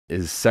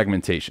is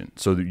segmentation.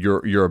 So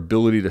your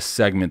ability to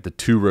segment the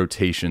 2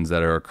 rotations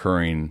that are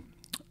occurring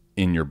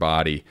in your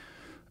body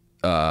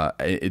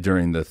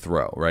during the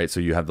throw, right? So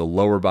you have the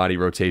lower body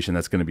rotation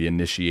that's going to be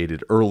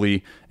initiated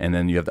early, and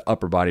then you have the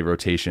upper body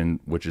rotation,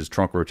 which is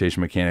trunk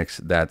rotation mechanics,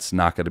 that's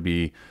not going to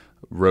be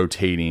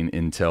rotating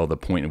until the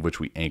point at which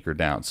we anchor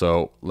down.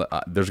 So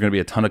there's going to be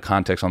a ton of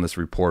context on this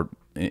report,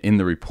 in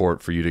the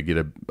report, for you to get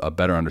a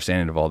better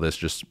understanding of all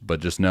this. But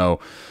just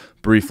know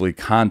briefly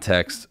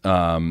context.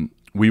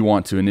 We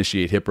want to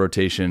initiate hip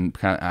rotation.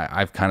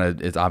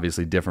 It's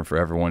obviously different for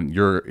everyone.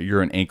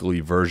 You're an ankle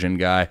eversion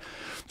guy,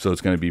 so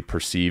it's going to be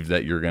perceived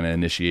that you're going to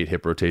initiate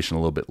hip rotation a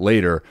little bit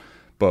later.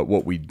 But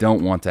what we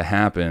don't want to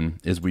happen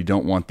is we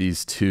don't want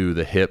these two,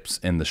 the hips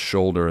and the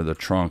shoulder, the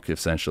trunk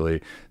essentially,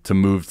 to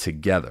move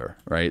together,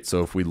 right?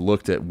 So if we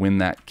looked at when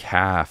that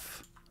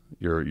calf,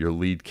 your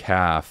lead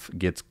calf,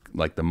 gets,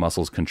 like, the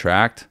muscles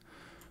contract,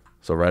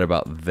 so right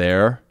about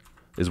there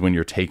is when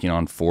you're taking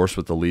on force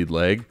with the lead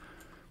leg.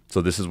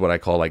 So this is what I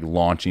call, like,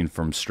 launching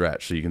from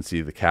stretch. So you can see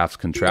the calf's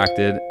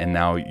contracted, and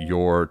now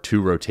your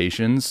 2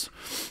 rotations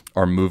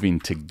are moving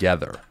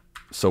together.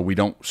 So we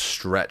don't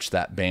stretch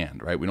that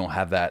band, right? We don't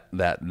have that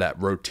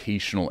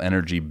rotational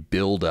energy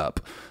buildup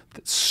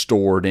that's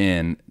stored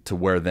in to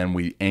where then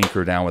we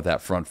anchor down with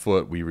that front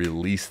foot. We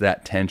release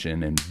that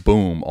tension, and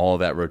boom, all of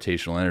that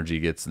rotational energy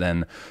gets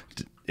then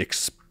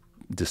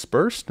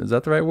dispersed, is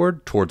that the right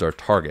word, towards our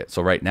target.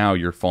 So right now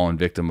you're falling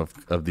victim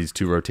of these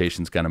 2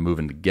 rotations kind of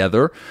moving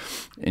together,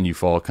 and you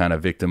fall kind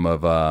of victim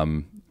of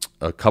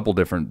a couple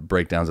different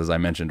breakdowns, as I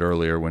mentioned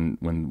earlier. When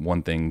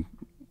one thing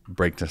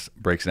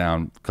breaks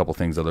down, a couple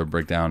things other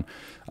break down,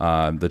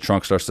 the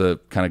trunk starts to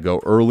kind of go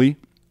early.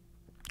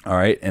 All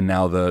right, and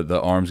now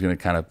the arm's going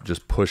to kind of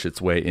just push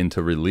its way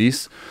into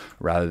release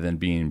rather than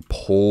being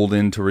pulled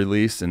into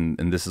release. And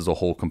this is a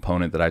whole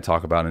component that I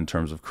talk about in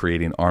terms of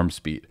creating arm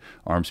speed.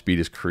 Arm speed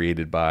is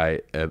created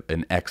by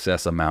an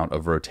excess amount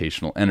of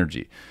rotational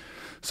energy.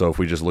 So if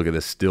we just look at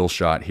this still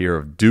shot here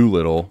of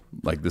Doolittle,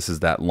 like, this is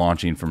that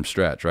launching from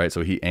stretch, right?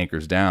 So he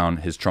anchors down,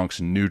 his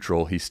trunk's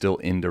neutral, he's still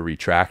into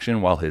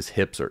retraction while his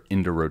hips are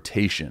into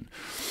rotation.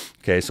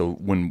 Okay, so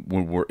when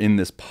we're in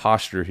this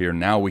posture here,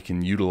 now we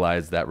can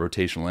utilize that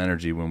rotational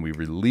energy when we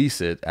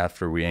release it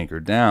after we anchor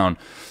down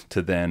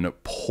to then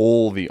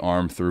pull the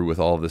arm through with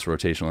all of this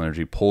rotational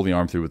energy, pull the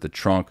arm through with the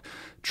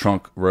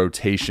trunk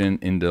rotation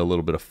into a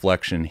little bit of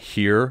flexion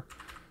here,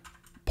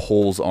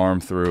 pulls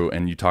arm through,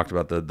 and you talked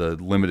about the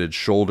limited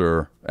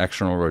shoulder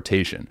external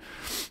rotation,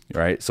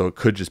 right? So it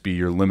could just be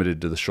you're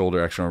limited to the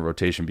shoulder external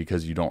rotation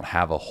because you don't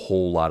have a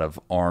whole lot of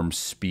arm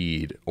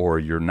speed, or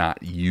you're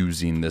not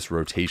using this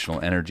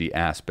rotational energy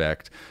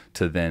aspect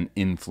to then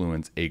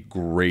influence a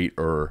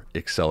greater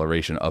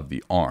acceleration of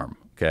the arm,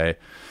 okay?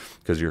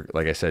 Because you're,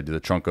 like I said, the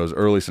trunk goes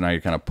early, so now you're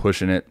kind of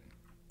pushing it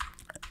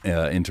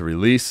into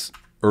release,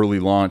 early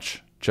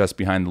launch, chest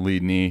behind the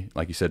lead knee,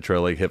 like you said,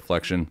 trail leg hip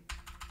flexion,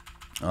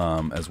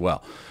 as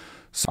well.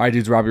 So, all right,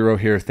 dudes, Robby Rowe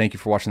here. Thank you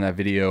for watching that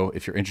video.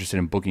 If you're interested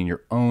in booking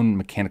your own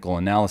mechanical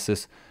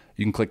analysis,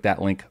 you can click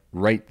that link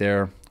right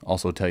there.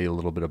 Also tell you a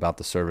little bit about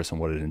the service and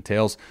what it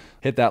entails.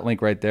 Hit that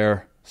link right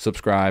there.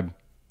 Subscribe,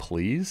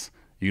 please.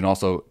 You can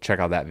also check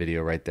out that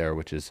video right there,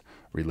 which is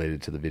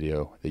related to the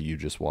video that you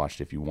just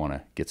watched, if you want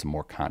to get some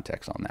more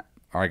context on that.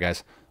 All right,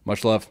 guys.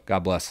 Much love. God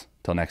bless.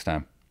 Till next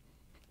time.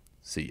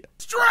 See ya.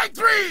 Strike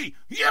 3!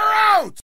 You're out!